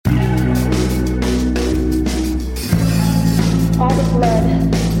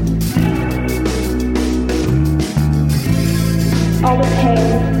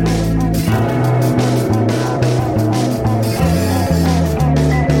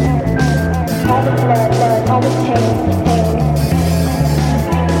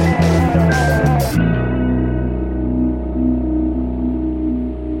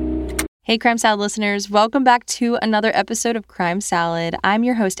Hey, Crime Salad listeners, welcome back to another episode of Crime Salad. I'm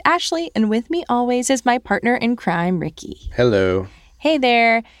your host, Ashley, and with me always is my partner in crime, Ricky. Hello. Hey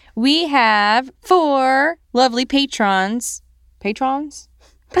there. We have 4 lovely patrons to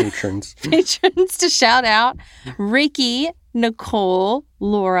shout out: Ricky, Nicole,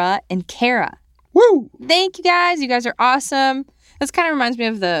 Laura, and Kara. Woo! Thank you guys. You guys are awesome. This kind of reminds me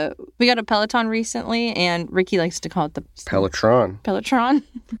of we got a Peloton recently, and Ricky likes to call it the Pelotron.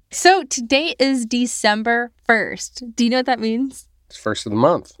 So today is December 1st. Do you know what that means? It's first of the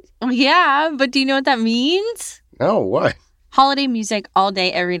month. Yeah, but do you know what that means? No, what? Holiday music all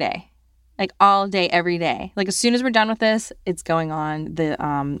day, every day. Like all day, every day. Like as soon as we're done with this, it's going on the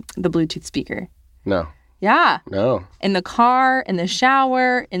Bluetooth speaker. No. Yeah. No. In the car, in the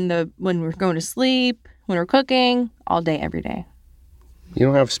shower, when we're going to sleep, when we're cooking, all day, every day. You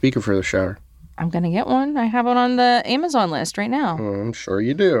don't have a speaker for the shower. I'm going to get one. I have one on the Amazon list right now. Oh, I'm sure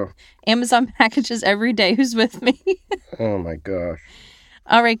you do. Amazon packages every day. Who's with me? Oh, my gosh.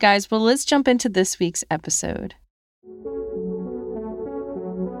 All right, guys. Well, let's jump into this week's episode.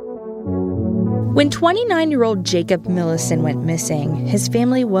 When 29-year-old Jacob Millison went missing, his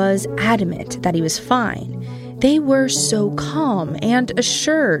family was adamant that he was fine. They were so calm and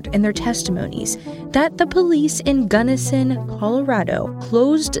assured in their testimonies that the police in Gunnison, Colorado,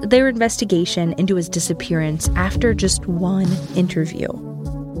 closed their investigation into his disappearance after just one interview.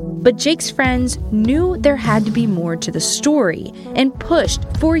 But Jake's friends knew there had to be more to the story and pushed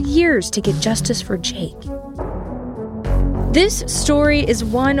for years to get justice for Jake. This story is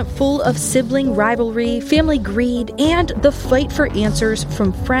one full of sibling rivalry, family greed, and the fight for answers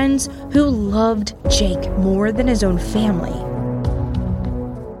from friends who loved Jake more than his own family.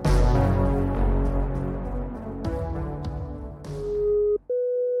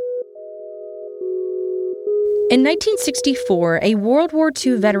 In 1964, a World War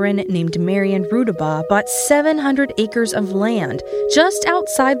II veteran named Marion Rudabaugh bought 700 acres of land just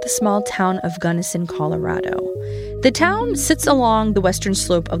outside the small town of Gunnison, Colorado. The town sits along the western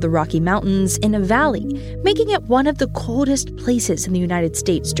slope of the Rocky Mountains in a valley, making it one of the coldest places in the United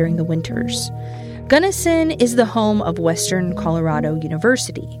States during the winters. Gunnison is the home of Western Colorado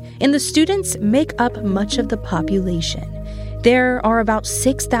University, and the students make up much of the population. There are about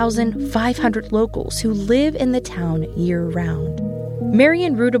 6,500 locals who live in the town year-round.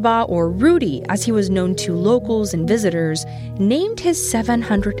 Marion Rudabaugh, or Rudy, as he was known to locals and visitors, named his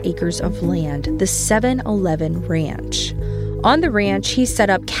 700 acres of land the 711 Ranch. On the ranch, he set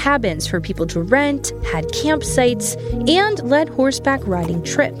up cabins for people to rent, had campsites, and led horseback riding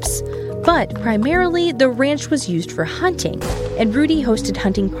trips. But primarily, the ranch was used for hunting, and Rudy hosted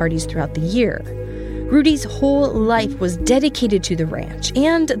hunting parties throughout the year. Rudy's whole life was dedicated to the ranch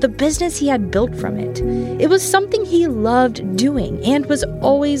and the business he had built from it. It was something he loved doing and was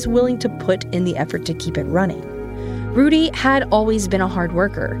always willing to put in the effort to keep it running. Rudy had always been a hard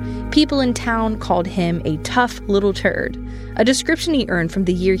worker. People in town called him a tough little turd, a description he earned from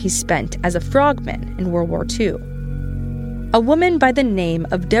the year he spent as a frogman in World War II. A woman by the name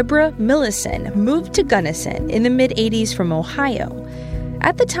of Deborah Millison moved to Gunnison in the mid-'80s from Ohio.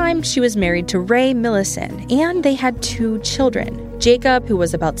 At the time, she was married to Ray Millison, and they had 2 children, Jacob, who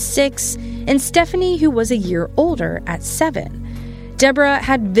was about 6, and Stephanie, who was a year older at 7. Deborah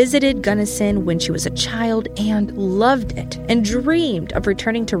had visited Gunnison when she was a child and loved it, and dreamed of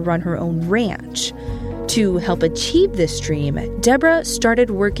returning to run her own ranch. To help achieve this dream, Deborah started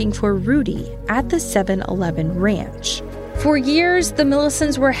working for Rudy at the 711 Ranch. For years, the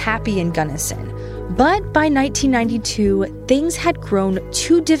Millisons were happy in Gunnison. But by 1992, things had grown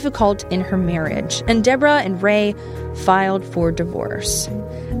too difficult in her marriage, and Deborah and Ray filed for divorce.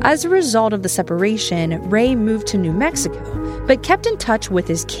 As a result of the separation, Ray moved to New Mexico, but kept in touch with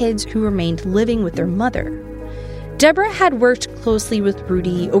his kids who remained living with their mother. Deborah had worked closely with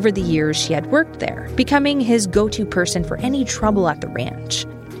Rudy over the years she had worked there, becoming his go-to person for any trouble at the ranch.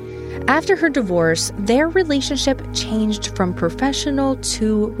 After her divorce, their relationship changed from professional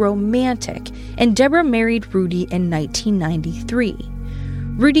to romantic, and Deborah married Rudy in 1993.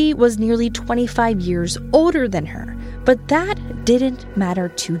 Rudy was nearly 25 years older than her, but that didn't matter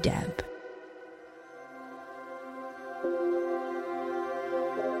to Deb.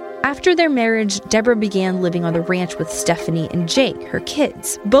 After their marriage, Deborah began living on the ranch with Stephanie and Jake, her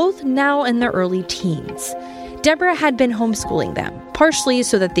kids, both now in their early teens. Deborah had been homeschooling them, partially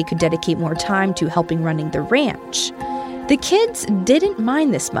so that they could dedicate more time to helping running the ranch. The kids didn't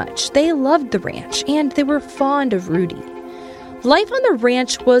mind this much. They loved the ranch, and they were fond of Rudy. Life on the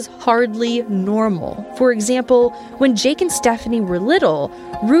ranch was hardly normal. For example, when Jake and Stephanie were little,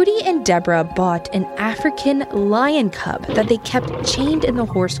 Rudy and Deborah bought an African lion cub that they kept chained in the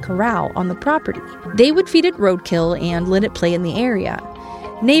horse corral on the property. They would feed it roadkill and let it play in the area.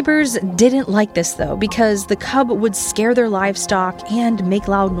 Neighbors didn't like this, though, because the cub would scare their livestock and make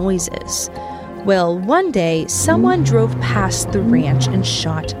loud noises. Well, one day, someone drove past the ranch and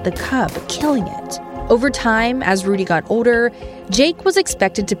shot the cub, killing it. Over time, as Rudy got older, Jake was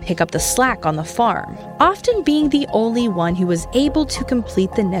expected to pick up the slack on the farm, often being the only one who was able to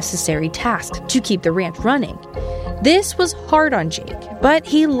complete the necessary tasks to keep the ranch running. This was hard on Jake, but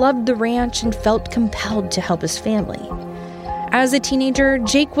he loved the ranch and felt compelled to help his family. As a teenager,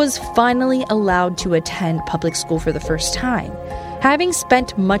 Jake was finally allowed to attend public school for the first time. Having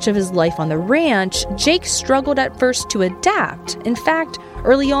spent much of his life on the ranch, Jake struggled at first to adapt. In fact,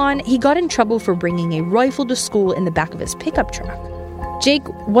 early on, he got in trouble for bringing a rifle to school in the back of his pickup truck. Jake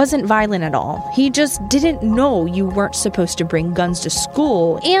wasn't violent at all. He just didn't know you weren't supposed to bring guns to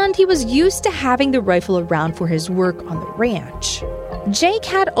school, and he was used to having the rifle around for his work on the ranch. Jake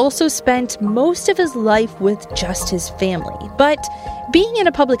had also spent most of his life with just his family, but being in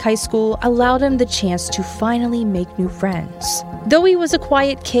a public high school allowed him the chance to finally make new friends. Though he was a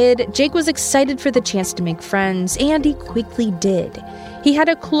quiet kid, Jake was excited for the chance to make friends, and he quickly did. He had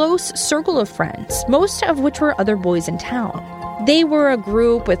a close circle of friends, most of which were other boys in town. They were a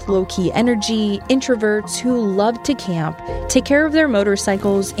group with low-key energy, introverts who loved to camp, take care of their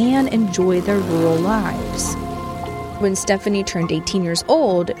motorcycles, and enjoy their rural lives. When Stephanie turned 18 years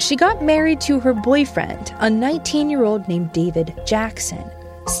old, she got married to her boyfriend, a 19-year-old named David Jackson.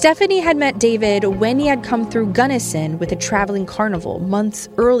 Stephanie had met David when he had come through Gunnison with a traveling carnival months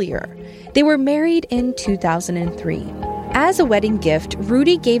earlier. They were married in 2003. As a wedding gift,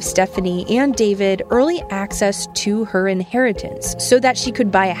 Rudy gave Stephanie and David early access to her inheritance so that she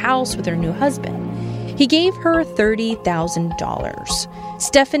could buy a house with her new husband. He gave her $30,000.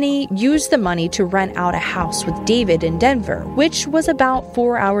 Stephanie used the money to rent out a house with David in Denver, which was about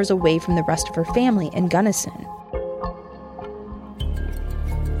 4 hours away from the rest of her family in Gunnison.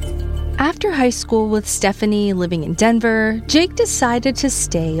 After high school with Stephanie living in Denver, Jake decided to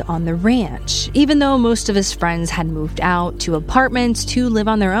stay on the ranch, even though most of his friends had moved out to apartments to live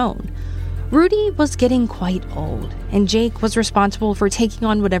on their own. Rudy was getting quite old, and Jake was responsible for taking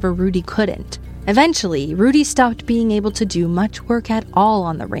on whatever Rudy couldn't. Eventually, Rudy stopped being able to do much work at all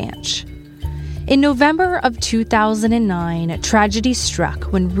on the ranch. In November of 2009, tragedy struck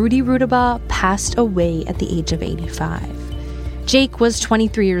when Rudy Rudabaugh passed away at the age of 85. Jake was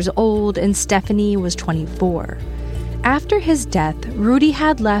 23 years old and Stephanie was 24. After his death, Rudy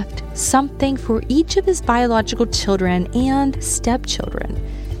had left something for each of his biological children and stepchildren.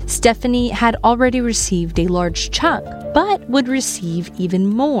 Stephanie had already received a large chunk, but would receive even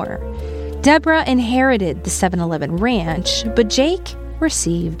more. Deborah inherited the 7-Eleven ranch, but Jake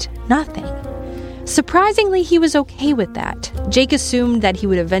received nothing. Surprisingly, he was okay with that. Jake assumed that he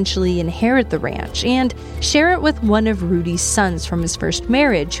would eventually inherit the ranch and share it with one of Rudy's sons from his first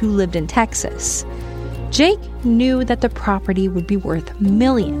marriage who lived in Texas. Jake knew that the property would be worth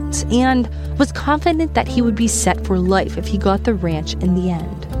millions and was confident that he would be set for life if he got the ranch in the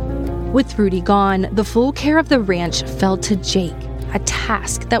end. With Rudy gone, the full care of the ranch fell to Jake, a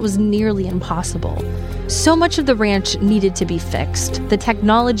task that was nearly impossible. So much of the ranch needed to be fixed. The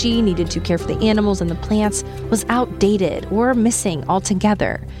technology needed to care for the animals and the plants was outdated or missing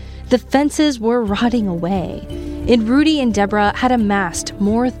altogether. The fences were rotting away. And Rudy and Deborah had amassed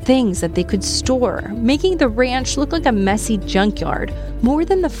more things that they could store, making the ranch look like a messy junkyard more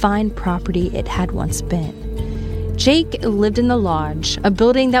than the fine property it had once been. Jake lived in the lodge, a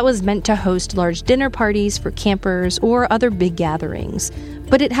building that was meant to host large dinner parties for campers or other big gatherings.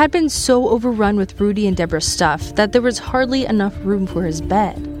 But it had been so overrun with Rudy and Deborah's stuff that there was hardly enough room for his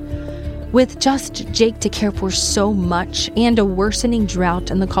bed. With just Jake to care for so much and a worsening drought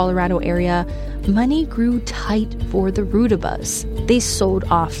in the Colorado area, money grew tight for the Rudabaughs. They sold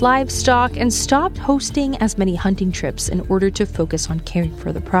off livestock and stopped hosting as many hunting trips in order to focus on caring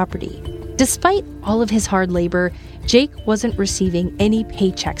for the property. Despite all of his hard labor, Jake wasn't receiving any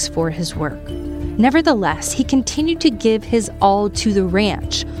paychecks for his work. Nevertheless, he continued to give his all to the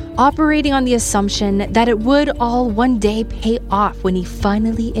ranch, operating on the assumption that it would all one day pay off when he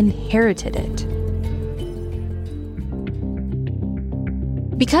finally inherited it.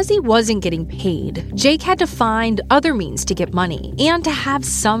 Because he wasn't getting paid, Jake had to find other means to get money and to have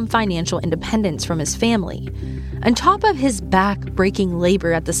some financial independence from his family. On top of his back-breaking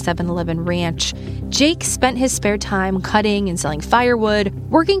labor at the 7-Eleven ranch, Jake spent his spare time cutting and selling firewood,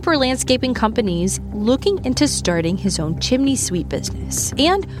 working for landscaping companies, looking into starting his own chimney sweep business,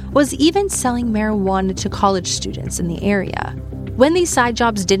 and was even selling marijuana to college students in the area. When these side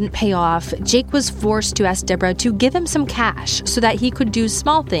jobs didn't pay off, Jake was forced to ask Deborah to give him some cash so that he could do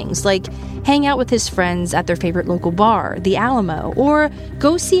small things like hang out with his friends at their favorite local bar, the Alamo, or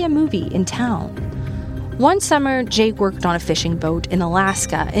go see a movie in town. One summer, Jake worked on a fishing boat in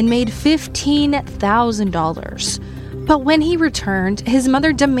Alaska and made $15,000. But when he returned, his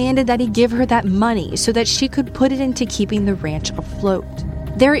mother demanded that he give her that money so that she could put it into keeping the ranch afloat.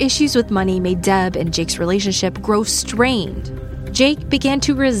 Their issues with money made Deb and Jake's relationship grow strained. Jake began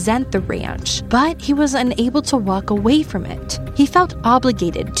to resent the ranch, but he was unable to walk away from it. He felt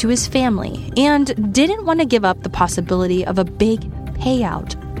obligated to his family and didn't want to give up the possibility of a big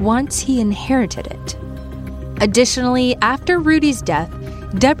payout once he inherited it. Additionally, after Rudy's death,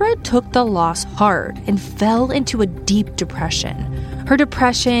 Deborah took the loss hard and fell into a deep depression. Her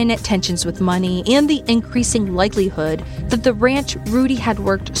depression, tensions with money, and the increasing likelihood that the ranch Rudy had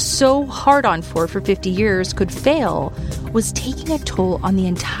worked so hard on for 50 years could fail was taking a toll on the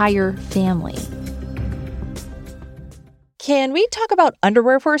entire family. Can we talk about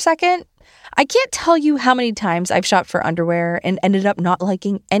underwear for a second? I can't tell you how many times I've shopped for underwear and ended up not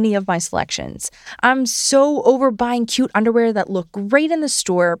liking any of my selections. I'm so over buying cute underwear that look great in the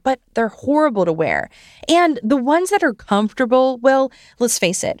store, but they're horrible to wear. And the ones that are comfortable, well, let's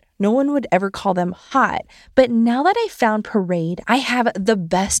face it, no one would ever call them hot. But now that I found Parade, I have the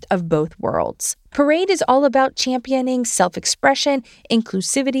best of both worlds. Parade is all about championing self-expression,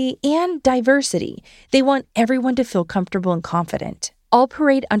 inclusivity, and diversity. They want everyone to feel comfortable and confident. All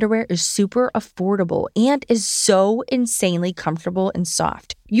Parade underwear is super affordable and is so insanely comfortable and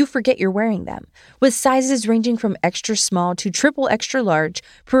soft. You forget you're wearing them. With sizes ranging from extra small to triple extra large,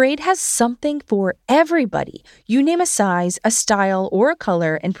 Parade has something for everybody. You name a size, a style, or a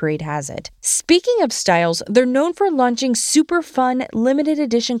color, and Parade has it. Speaking of styles, they're known for launching super fun, limited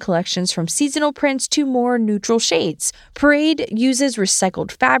edition collections from seasonal prints to more neutral shades. Parade uses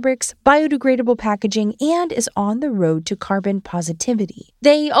recycled fabrics, biodegradable packaging, and is on the road to carbon positivity.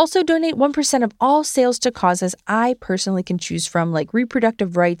 They also donate 1% of all sales to causes I personally can choose from, like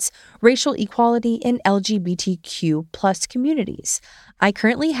reproductive rights, racial equality, and LGBTQ plus communities. I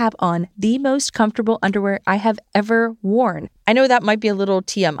currently have on the most comfortable underwear I have ever worn. I know that might be a little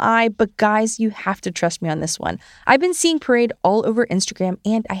TMI, but guys, you have to trust me on this one. I've been seeing Parade all over Instagram,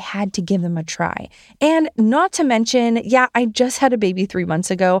 and I had to give them a try. And not to mention, I just had a baby 3 months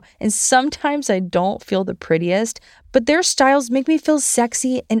ago, and sometimes I don't feel the prettiest, but their styles make me feel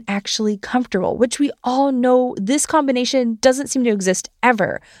sexy and actually comfortable, which we all know this combination doesn't seem to exist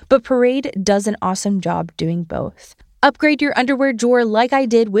ever, but Parade does an awesome job doing both. Upgrade your underwear drawer like I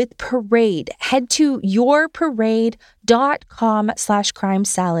did with Parade. Head to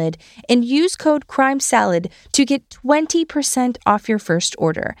yourparade.com/crimesalad and use code crimesalad to get 20% off your first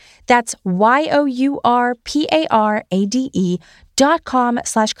order. That's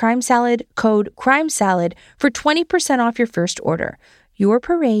yourparade.com/crimesalad, code crimesalad for 20% off your first order.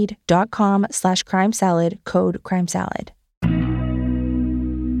 yourparade.com/crimesalad, code crimesalad.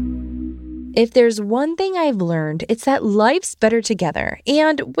 If there's one thing I've learned, it's that life's better together.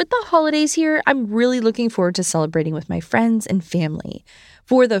 And with the holidays here, I'm really looking forward to celebrating with my friends and family.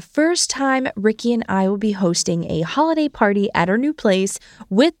 For the first time, Ricky and I will be hosting a holiday party at our new place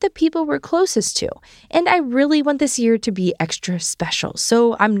with the people we're closest to. And I really want this year to be extra special,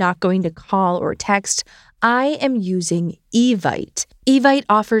 so I'm not going to call or text. I am using Evite. Evite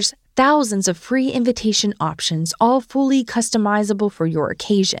offers thousands of free invitation options, all fully customizable for your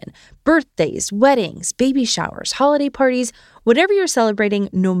occasion. Birthdays, weddings, baby showers, holiday parties, whatever you're celebrating,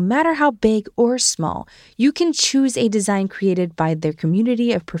 no matter how big or small, you can choose a design created by their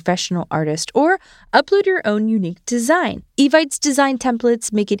community of professional artists or upload your own unique design. Evite's design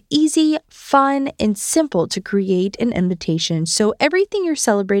templates make it easy, fun, and simple to create an invitation, so everything you're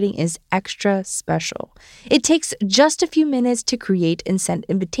celebrating is extra special. It takes just a few minutes to create and send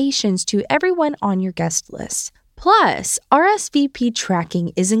invitations to everyone on your guest list. Plus, RSVP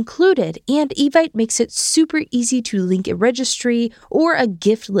tracking is included, and Evite makes it super easy to link a registry or a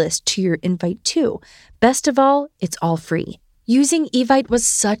gift list to your invite too. Best of all, it's all free. Using Evite was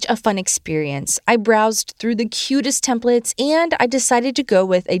such a fun experience. I browsed through the cutest templates, and I decided to go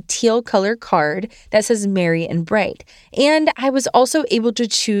with a teal color card that says Merry and Bright. And I was also able to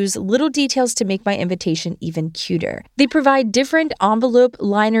choose little details to make my invitation even cuter. They provide different envelope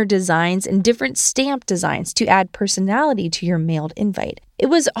liner designs and different stamp designs to add personality to your mailed invite. It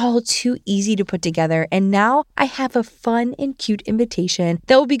was all too easy to put together, and now I have a fun and cute invitation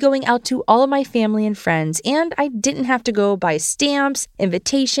that will be going out to all of my family and friends, and I didn't have to go buy stamps,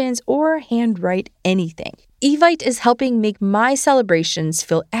 invitations, or handwrite anything. Evite is helping make my celebrations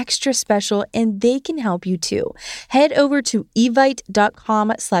feel extra special, and they can help you too. Head over to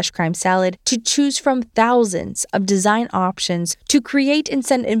evite.com/crimesalad to choose from thousands of design options to create and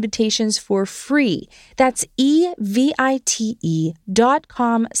send invitations for free. That's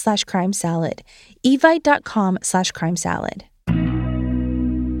evite.com/crimesalad. evite.com/crimesalad.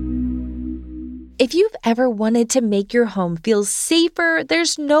 If you've ever wanted to make your home feel safer,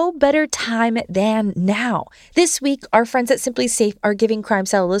 there's no better time than now. This week, our friends at Simply Safe are giving Crime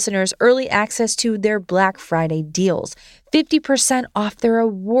Salad listeners early access to their Black Friday deals, 50% off their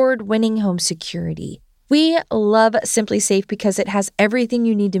award-winning home security. We love Simply Safe because it has everything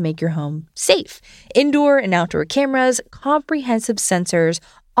you need to make your home safe. Indoor and outdoor cameras, comprehensive sensors,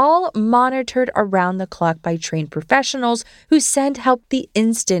 all monitored around the clock by trained professionals who send help the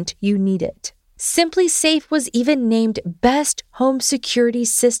instant you need it. Simply Safe was even named Best Home Security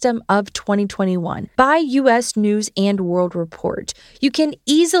System of 2021 by U.S. News and World Report. You can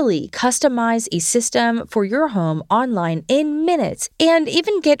easily customize a system for your home online in minutes and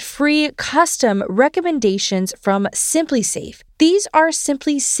even get free custom recommendations from Simply Safe. These are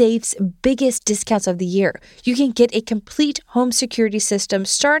Simply Safe's biggest discounts of the year. You can get a complete home security system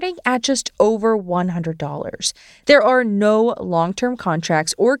starting at just over $100. There are no long-term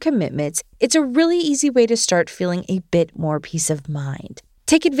contracts or commitments. It's a really easy way to start feeling a bit more peace of mind.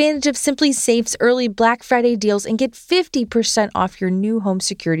 Take advantage of Simply Safe's early Black Friday deals and get 50% off your new home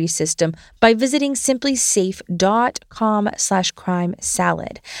security system by visiting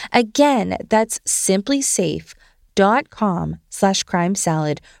simplysafe.com/crimesalad. Again, that's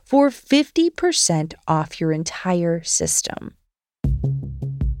simplysafe.com/crimesalad for 50% off your entire system.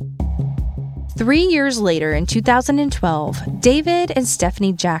 3 years later, in 2012, David and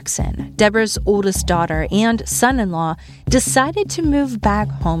Stephanie Jackson, Deborah's oldest daughter and son-in-law, decided to move back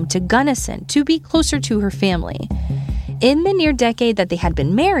home to Gunnison to be closer to her family. In the near decade that they had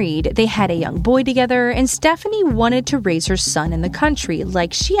been married, they had a young boy together, and Stephanie wanted to raise her son in the country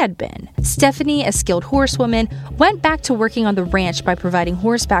like she had been. Stephanie, a skilled horsewoman, went back to working on the ranch by providing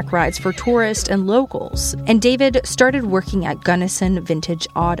horseback rides for tourists and locals, and David started working at Gunnison Vintage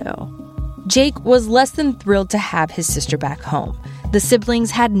Auto. Jake was less than thrilled to have his sister back home. The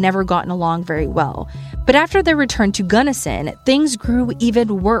siblings had never gotten along very well. But after their return to Gunnison, things grew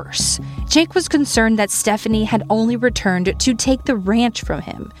even worse. Jake was concerned that Stephanie had only returned to take the ranch from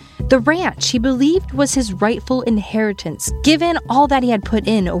him. The ranch he believed was his rightful inheritance, given all that he had put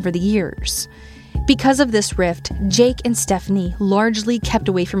in over the years. Because of this rift, Jake and Stephanie largely kept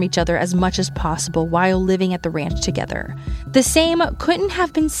away from each other as much as possible while living at the ranch together. The same couldn't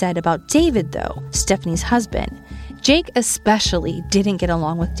have been said about David, though, Stephanie's husband. Jake especially didn't get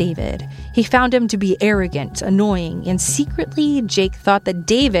along with David. He found him to be arrogant, annoying, and secretly, Jake thought that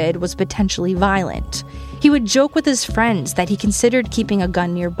David was potentially violent. He would joke with his friends that he considered keeping a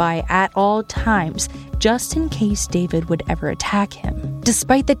gun nearby at all times, just in case David would ever attack him.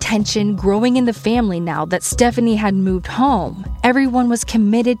 Despite the tension growing in the family now that Stephanie had moved home, everyone was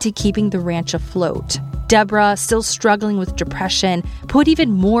committed to keeping the ranch afloat. Deborah, still struggling with depression, put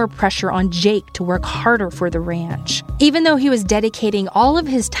even more pressure on Jake to work harder for the ranch. Even though he was dedicating all of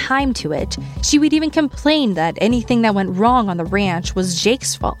his time to it, she would even complain that anything that went wrong on the ranch was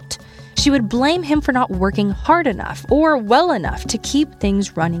Jake's fault. She would blame him for not working hard enough or well enough to keep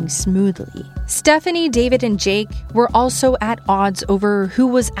things running smoothly. Stephanie, David, and Jake were also at odds over who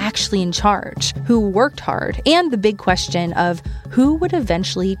was actually in charge, who worked hard, and the big question of who would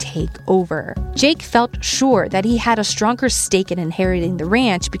eventually take over. Jake felt sure that he had a stronger stake in inheriting the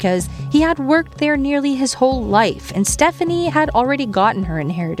ranch because he had worked there nearly his whole life, and Stephanie had already gotten her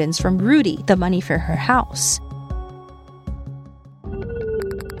inheritance from Rudy, the money for her house.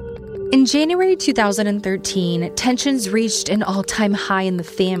 In January 2013, tensions reached an all-time high in the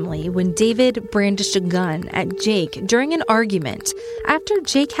family when David brandished a gun at Jake during an argument after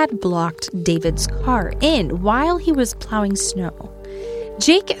Jake had blocked David's car in while he was plowing snow.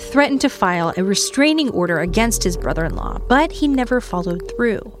 Jake threatened to file a restraining order against his brother-in-law, but he never followed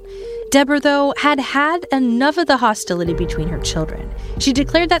through. Deborah, though, had had enough of the hostility between her children. She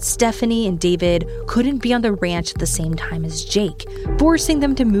declared that Stephanie and David couldn't be on the ranch at the same time as Jake, forcing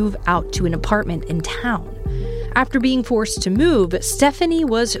them to move out to an apartment in town. After being forced to move, Stephanie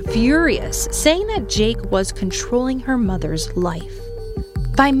was furious, saying that Jake was controlling her mother's life.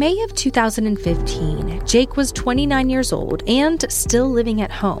 By May of 2015, Jake was 29 years old and still living at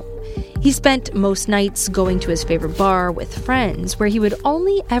home. He spent most nights going to his favorite bar with friends where he would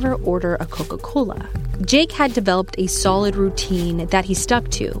only ever order a Coca-Cola. Jake had developed a solid routine that he stuck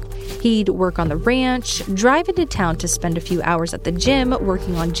to. He'd work on the ranch, drive into town to spend a few hours at the gym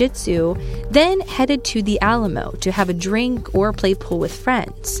working on jitsu, then headed to the Alamo to have a drink or play pool with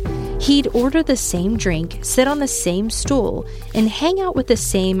friends. He'd order the same drink, sit on the same stool, and hang out with the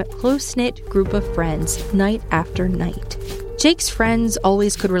same close-knit group of friends night after night. Jake's friends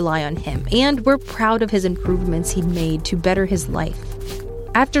always could rely on him and were proud of his improvements he'd made to better his life.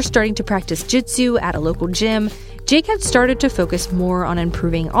 After starting to practice jitsu at a local gym, Jake had started to focus more on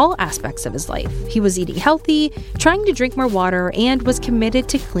improving all aspects of his life. He was eating healthy, trying to drink more water, and was committed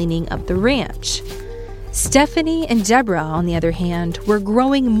to cleaning up the ranch. Stephanie and Deborah, on the other hand, were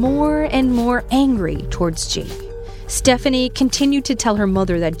growing more and more angry towards Jake. Stephanie continued to tell her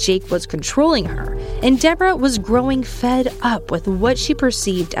mother that Jake was controlling her, and Deborah was growing fed up with what she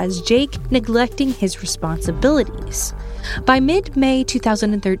perceived as Jake neglecting his responsibilities. By mid-May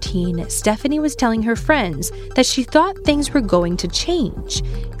 2013, Stephanie was telling her friends that she thought things were going to change,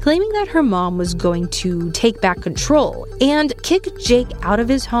 claiming that her mom was going to take back control and kick Jake out of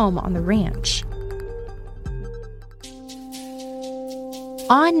his home on the ranch.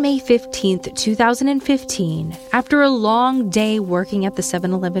 On May 15th, 2015, after a long day working at the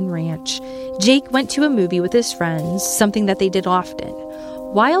 7-Eleven ranch, Jake went to a movie with his friends, something that they did often.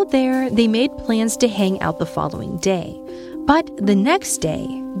 While there, they made plans to hang out the following day. But the next day,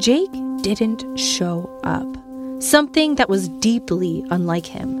 Jake didn't show up. Something that was deeply unlike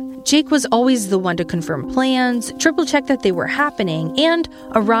him. Jake was always the one to confirm plans, triple-check that they were happening, and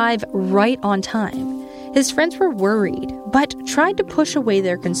arrive right on time. His friends were worried, but tried to push away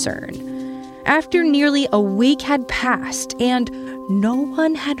their concern. After nearly a week had passed and no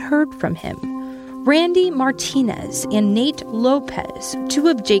one had heard from him, Randy Martinez and Nate Lopez, two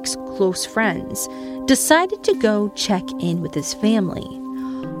of Jake's close friends, decided to go check in with his family.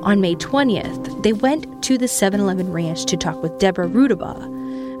 On May 20th, they went to the 7-Eleven ranch to talk with Deborah Rudaba.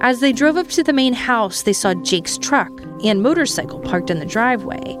 As they drove up to the main house, they saw Jake's truck and motorcycle parked in the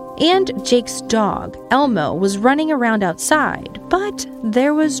driveway, and Jake's dog, Elmo, was running around outside, but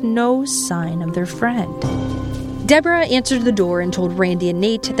there was no sign of their friend. Deborah answered the door and told Randy and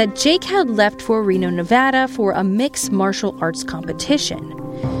Nate that Jake had left for Reno, Nevada for a mixed martial arts competition.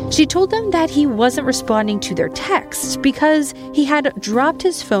 She told them that he wasn't responding to their texts because he had dropped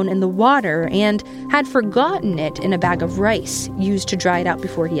his phone in the water and had forgotten it in a bag of rice used to dry it out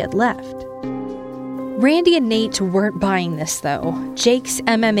before he had left. Randy and Nate weren't buying this, though. Jake's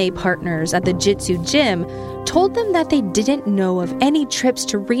MMA partners at the Jitsu gym told them that they didn't know of any trips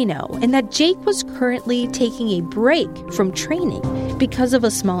to Reno and that Jake was currently taking a break from training because of a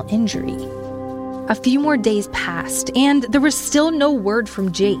small injury. A few more days passed, and there was still no word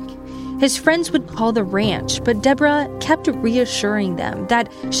from Jake. His friends would call the ranch, but Deborah kept reassuring them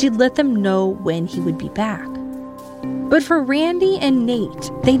that she'd let them know when he would be back. But for Randy and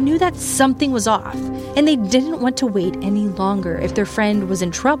Nate, they knew that something was off, and they didn't want to wait any longer if their friend was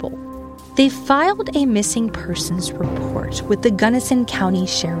in trouble. They filed a missing persons report with the Gunnison County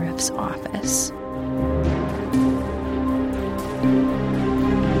Sheriff's Office.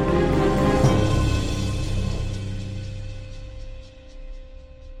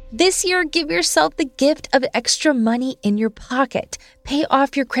 This year, give yourself the gift of extra money in your pocket. Pay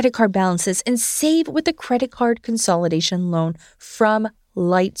off your credit card balances and save with a credit card consolidation loan from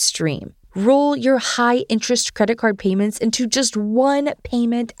Lightstream. Roll your high-interest credit card payments into just one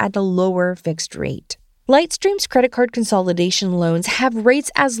payment at a lower fixed rate. Lightstream's credit card consolidation loans have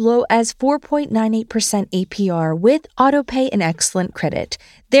rates as low as 4.98% APR with autopay and excellent credit.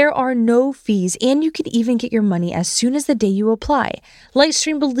 There are no fees, and you can even get your money as soon as the day you apply.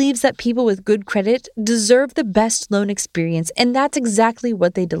 Lightstream believes that people with good credit deserve the best loan experience, and that's exactly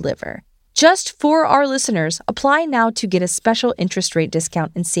what they deliver. Just for our listeners, apply now to get a special interest rate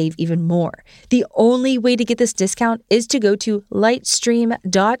discount and save even more. The only way to get this discount is to go to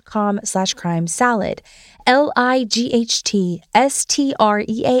lightstream.com/crimesalad,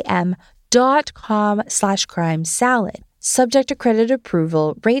 lightstream.com/crimesalad. Subject to credit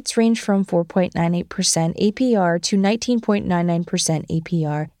approval, rates range from 4.98% APR to 19.99%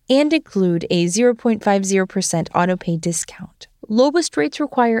 APR and include a 0.50% autopay discount. Lowest rates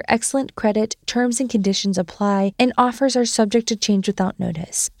require excellent credit, terms and conditions apply, and offers are subject to change without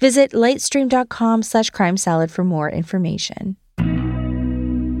notice. Visit lightstream.com/crimesalad for more information.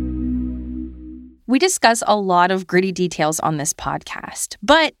 We discuss a lot of gritty details on this podcast,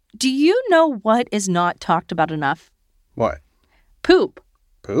 but do you know what is not talked about enough? What? Poop.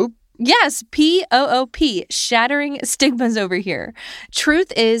 Poop? Yes, P-O-O-P, shattering stigmas over here.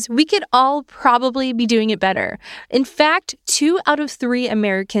 Truth is, we could all probably be doing it better. In fact, 2 out of 3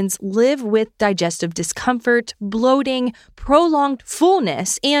 Americans live with digestive discomfort, bloating, prolonged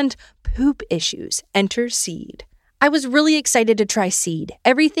fullness, and poop issues. Enter Seed. I was really excited to try Seed.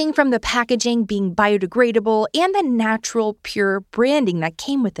 Everything from the packaging being biodegradable and the natural, pure branding that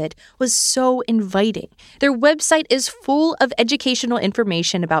came with it was so inviting. Their website is full of educational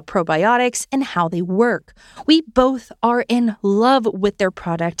information about probiotics and how they work. We both are in love with their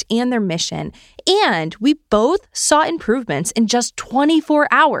product and their mission, and we both saw improvements in just 24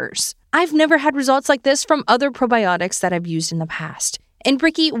 hours. I've never had results like this from other probiotics that I've used in the past. And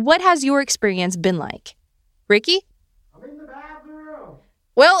Ricky, what has your experience been like? Ricky? I'm in the bathroom.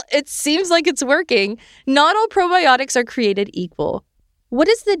 Well, it seems like it's working. Not all probiotics are created equal. What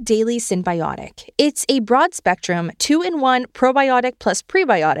is the Daily Synbiotic? It's a broad-spectrum, 2-in-1 probiotic plus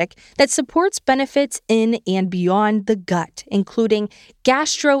prebiotic that supports benefits in and beyond the gut, including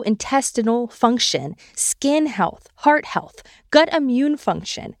gastrointestinal function, skin health, heart health, gut immune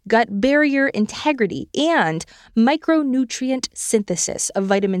function, gut barrier integrity, and micronutrient synthesis of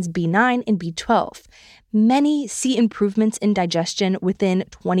vitamins B9 and B12. Many see improvements in digestion within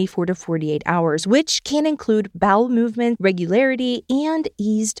 24 to 48 hours, which can include bowel movement, regularity, and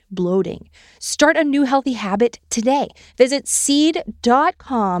eased bloating. Start a new healthy habit today. Visit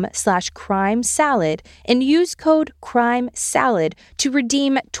seed.com/crimesalad and use code CRIMESALAD to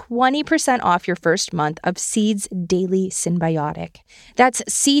redeem 20% off your first month of Seed's Daily Synbiotic. That's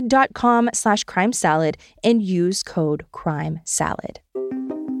seed.com/crimesalad and use code CRIMESALAD.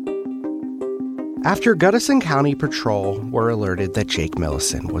 After Gunnison County Patrol were alerted that Jake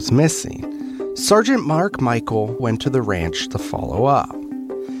Millison was missing, Sergeant Mark Michael went to the ranch to follow up.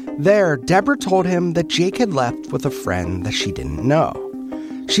 There, Deborah told him that Jake had left with a friend that she didn't know.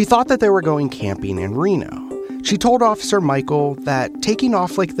 She thought that they were going camping in Reno. She told Officer Michael that taking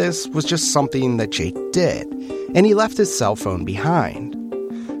off like this was just something that Jake did, and he left his cell phone behind.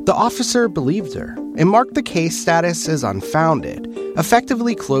 The officer believed her and marked the case status as unfounded,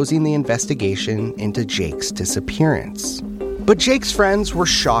 effectively closing the investigation into Jake's disappearance. But Jake's friends were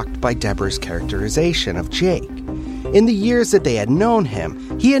shocked by Deborah's characterization of Jake. In the years that they had known him,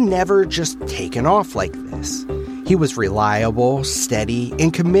 he had never just taken off like this. He was reliable, steady,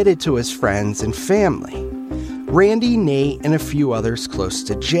 and committed to his friends and family. Randy, Nate, and a few others close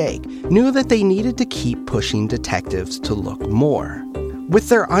to Jake knew that they needed to keep pushing detectives to look more. With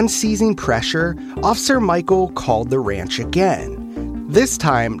their unceasing pressure, Officer Michael called the ranch again. This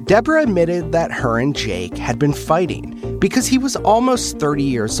time, Deborah admitted that her and Jake had been fighting because he was almost 30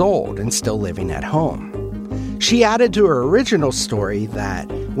 years old and still living at home. She added to her original story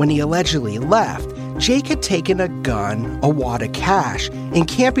that when he allegedly left, Jake had taken a gun, a wad of cash, and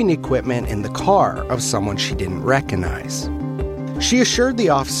camping equipment in the car of someone she didn't recognize. She assured the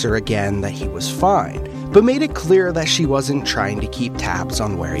officer again that he was fine, but made it clear that she wasn't trying to keep tabs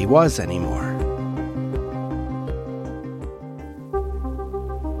on where he was anymore.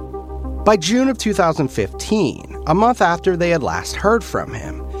 By June of 2015, a month after they had last heard from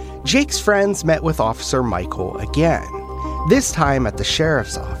him, Jake's friends met with Officer Michael again, this time at the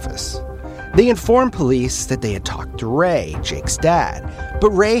sheriff's office. They informed police that they had talked to Ray, Jake's dad, but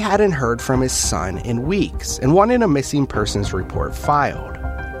Ray hadn't heard from his son in weeks and wanted a missing persons report filed.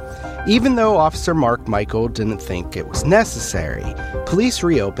 Even though Officer Mark Michael didn't think it was necessary, police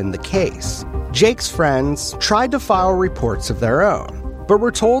reopened the case. Jake's friends tried to file reports of their own, but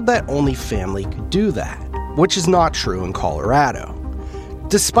were told that only family could do that, which is not true in Colorado.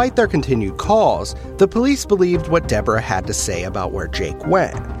 Despite their continued calls, the police believed what Deborah had to say about where Jake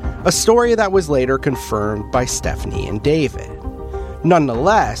went, a story that was later confirmed by Stephanie and David.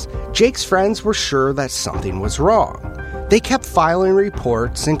 Nonetheless, Jake's friends were sure that something was wrong. They kept filing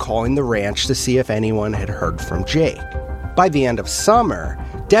reports and calling the ranch to see if anyone had heard from Jake. By the end of summer,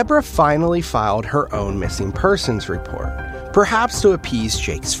 Deborah finally filed her own missing persons report, perhaps to appease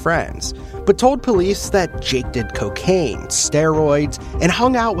Jake's friends, but told police that Jake did cocaine, steroids, and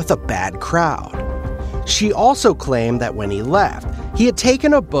hung out with a bad crowd. She also claimed that when he left, he had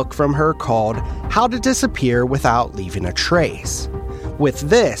taken a book from her called How to Disappear Without Leaving a Trace. With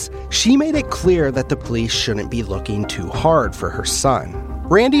this, she made it clear that the police shouldn't be looking too hard for her son.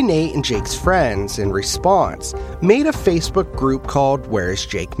 Randy, Nate, and Jake's friends, in response, made a Facebook group called Where is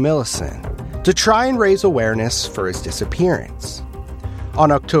Jake Millison to try and raise awareness for his disappearance. On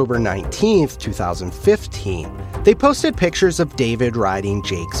October 19th, 2015, they posted pictures of David riding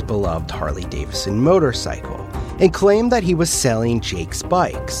Jake's beloved Harley-Davidson motorcycle and claimed that he was selling Jake's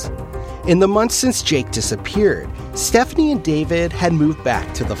bikes. In the months since Jake disappeared, Stephanie and David had moved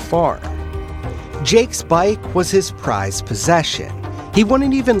back to the farm. Jake's bike was his prized possession. He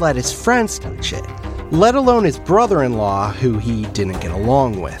wouldn't even let his friends touch it, let alone his brother-in-law, who he didn't get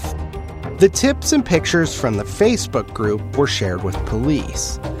along with. The tips and pictures from the Facebook group were shared with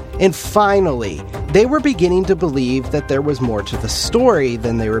police. And finally, they were beginning to believe that there was more to the story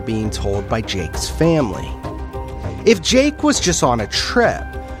than they were being told by Jake's family. If Jake was just on a trip,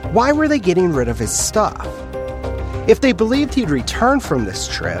 why were they getting rid of his stuff? If they believed he'd return from this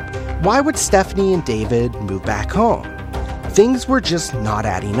trip, why would Stephanie and David move back home? Things were just not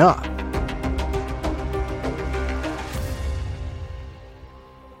adding up.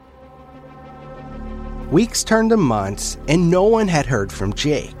 Weeks turned to months, and no one had heard from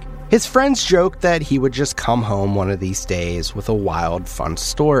Jake. His friends joked that he would just come home one of these days with a wild, fun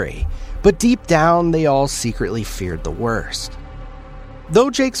story. But deep down, they all secretly feared the worst. Though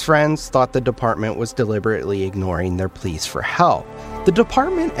Jake's friends thought the department was deliberately ignoring their pleas for help, the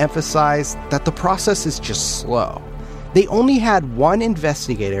department emphasized that the process is just slow. They only had one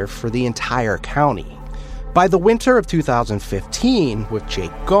investigator for the entire county. By the winter of 2015, with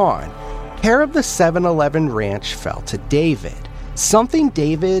Jake gone, care of the 7-Eleven ranch fell to David, something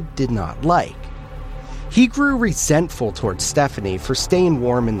David did not like. He grew resentful towards Stephanie for staying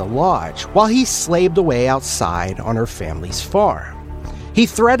warm in the lodge while he slaved away outside on her family's farm. He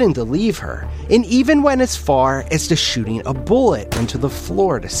threatened to leave her, and even went as far as to shooting a bullet into the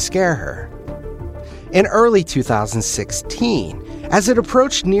floor to scare her. In early 2016, as it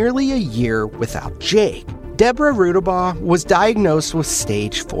approached nearly a year without Jake, Deborah Rudabaugh was diagnosed with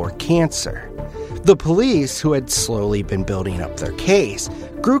stage 4 cancer. The police, who had slowly been building up their case,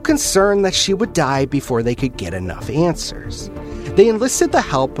 grew concerned that she would die before they could get enough answers. They enlisted the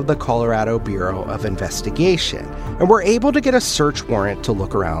help of the Colorado Bureau of Investigation and were able to get a search warrant to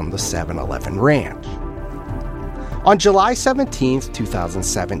look around the 7-Eleven ranch. On July 17,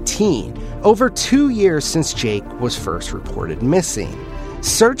 2017, over 2 years since Jake was first reported missing,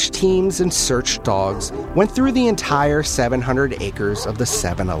 search teams and search dogs went through the entire 700 acres of the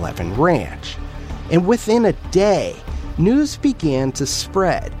 7-Eleven ranch. And within a day, news began to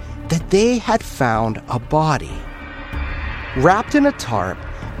spread that they had found a body. Wrapped in a tarp,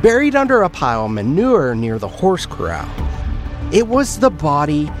 buried under a pile of manure near the horse corral, it was the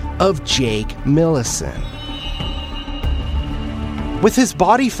body of Jake Millison. With his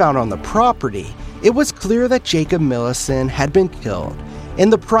body found on the property, it was clear that Jacob Millison had been killed,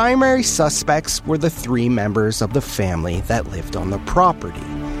 and the primary suspects were the 3 members of the family that lived on the property: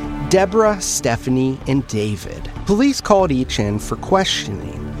 Deborah, Stephanie, and David. Police called each in for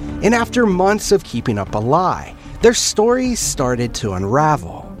questioning, and after months of keeping up a lie, their stories started to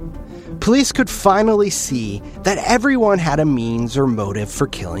unravel. Police could finally see that everyone had a means or motive for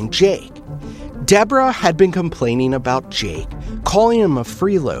killing Jake. Deborah had been complaining about Jake, calling him a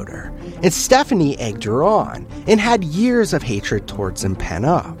freeloader, and Stephanie egged her on and had years of hatred towards him pent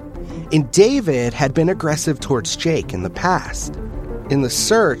up. And David had been aggressive towards Jake in the past. In the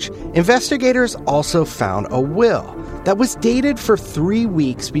search, investigators also found a will that was dated for 3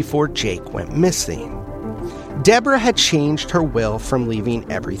 weeks before Jake went missing. Deborah had changed her will from leaving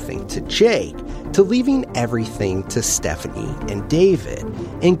everything to Jake to leaving everything to Stephanie and David,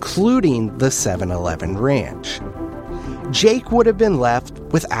 including the 7-Eleven ranch. Jake would have been left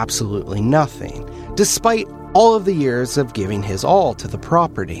with absolutely nothing, despite all of the years of giving his all to the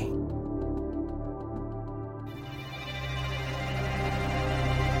property.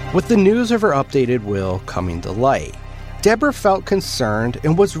 With the news of her updated will coming to light, Deborah felt concerned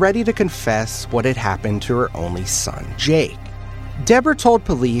and was ready to confess what had happened to her only son, Jake. Deborah told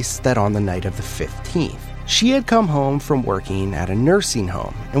police that on the night of the 15th, she had come home from working at a nursing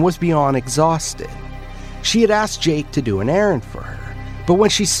home and was beyond exhausted. She had asked Jake to do an errand for her, but when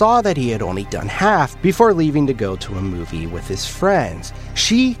she saw that he had only done half before leaving to go to a movie with his friends,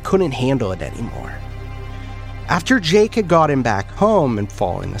 she couldn't handle it anymore. After Jake had got him back home and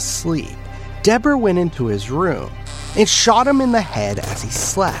fallen asleep, Deborah went into his room and shot him in the head as he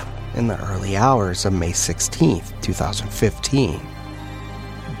slept in the early hours of May 16, 2015.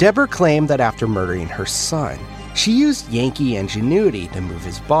 Deborah claimed that after murdering her son, she used Yankee ingenuity to move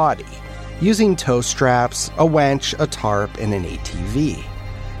his body, using tow straps, a winch, a tarp, and an ATV.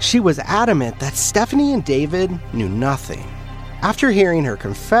 She was adamant that Stephanie and David knew nothing. After hearing her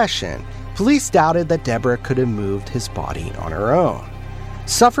confession, police doubted that Deborah could have moved his body on her own.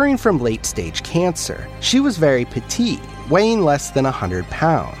 Suffering from late-stage cancer, she was very petite, weighing less than 100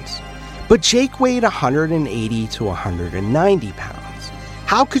 pounds. But Jake weighed 180 to 190 pounds.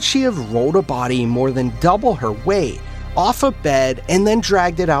 How could she have rolled a body more than double her weight off a bed, and then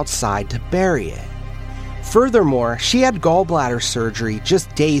dragged it outside to bury it. Furthermore, she had gallbladder surgery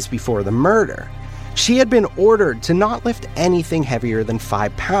just days before the murder. She had been ordered to not lift anything heavier than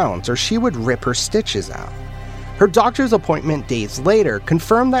 5 pounds or she would rip her stitches out. Her doctor's appointment days later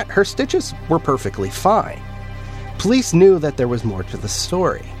confirmed that her stitches were perfectly fine. Police knew that there was more to the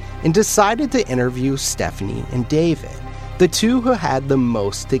story and decided to interview Stephanie and David, the two who had the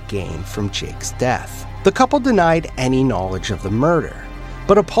most to gain from Jake's death. The couple denied any knowledge of the murder,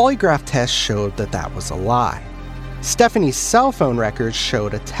 but a polygraph test showed that that was a lie. Stephanie's cell phone records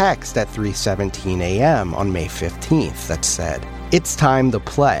showed a text at 3:17 a.m. on May 15th that said, "It's time to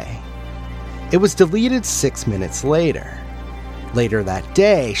play." It was deleted 6 minutes later. Later that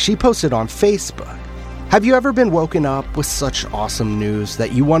day, she posted on Facebook, "Have you ever been woken up with such awesome news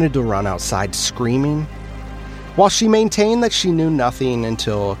that you wanted to run outside screaming?" While she maintained that she knew nothing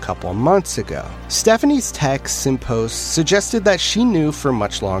until a couple months ago, Stephanie's texts and posts suggested that she knew for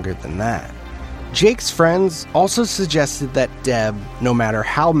much longer than that. Jake's friends also suggested that Deb, no matter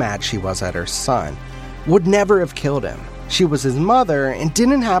how mad she was at her son, would never have killed him. She was his mother and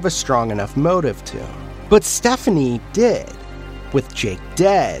didn't have a strong enough motive to. But Stephanie did. With Jake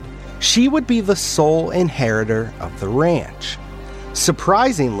dead, she would be the sole inheritor of the ranch.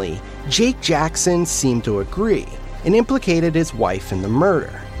 Surprisingly, Jake Jackson seemed to agree and implicated his wife in the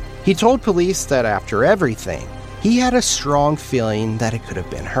murder. He told police that after everything, he had a strong feeling that it could have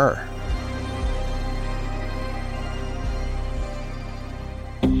been her.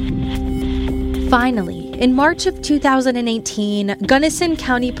 Finally, in March of 2018, Gunnison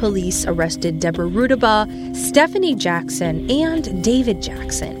County Police arrested Deborah Rudaba, Stephanie Jackson, and David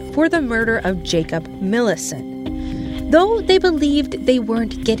Jackson for the murder of Jacob Millison. Though they believed they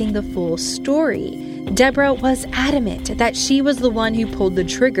weren't getting the full story, Deborah was adamant that she was the one who pulled the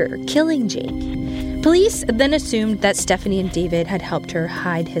trigger, killing Jake. Police then assumed that Stephanie and David had helped her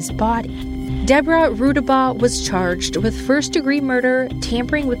hide his body. Deborah Rudaba was charged with first-degree murder,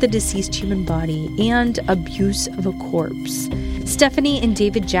 tampering with the deceased human body, and abuse of a corpse. Stephanie and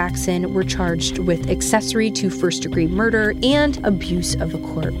David Jackson were charged with accessory to first-degree murder and abuse of a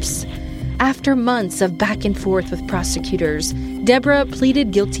corpse. After months of back and forth with prosecutors, Deborah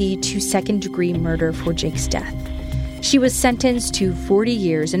pleaded guilty to second-degree murder for Jake's death. She was sentenced to 40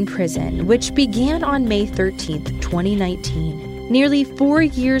 years in prison, which began on May 13, 2019, nearly 4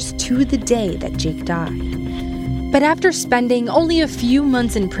 years to the day that Jake died. But after spending only a few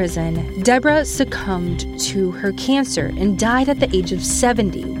months in prison, Deborah succumbed to her cancer and died at the age of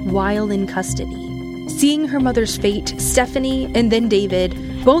 70 while in custody. Seeing her mother's fate, Stephanie and then David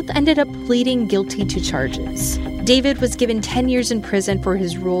both ended up pleading guilty to charges. David was given 10 years in prison for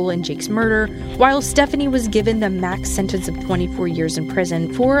his role in Jake's murder, while Stephanie was given the max sentence of 24 years in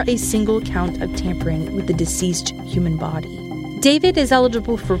prison for a single count of tampering with the deceased human body. David is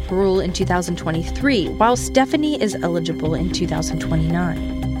eligible for parole in 2023, while Stephanie is eligible in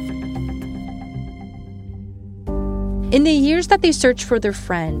 2029. In the years that they searched for their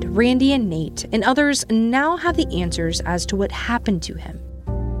friend, Randy and Nate, and others now have the answers as to what happened to him.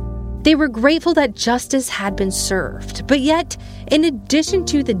 They were grateful that justice had been served, but yet, in addition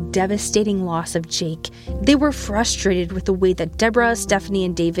to the devastating loss of Jake, they were frustrated with the way that Deborah, Stephanie,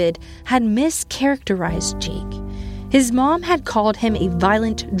 and David had mischaracterized Jake. His mom had called him a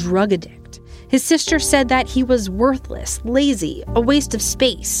violent drug addict. His sister said that he was worthless, lazy, a waste of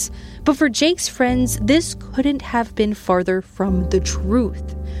space. But for Jake's friends, this couldn't have been farther from the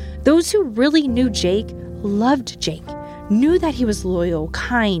truth. Those who really knew Jake loved Jake, knew that he was loyal,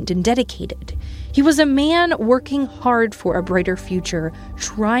 kind, and dedicated. He was a man working hard for a brighter future,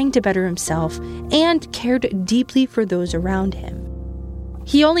 trying to better himself, and cared deeply for those around him.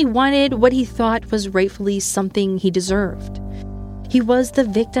 He only wanted what he thought was rightfully something he deserved. He was the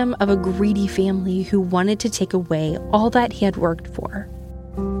victim of a greedy family who wanted to take away all that he had worked for.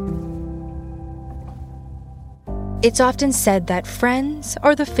 It's often said that friends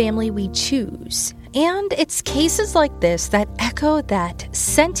are the family we choose, and it's cases like this that echo that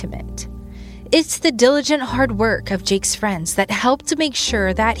sentiment. It's the diligent hard work of Jake's friends that helped to make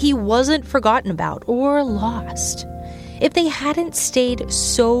sure that he wasn't forgotten about or lost. If they hadn't stayed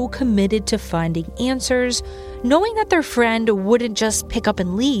so committed to finding answers, knowing that their friend wouldn't just pick up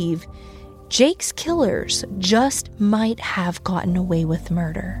and leave, Jake's killers just might have gotten away with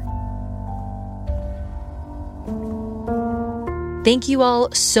murder. Thank you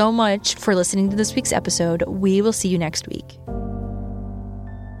all so much for listening to this week's episode. We will see you next week.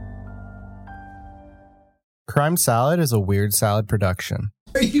 Crime Salad is a Weird Salad production.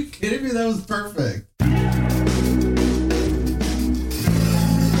 Are you kidding me? That was perfect.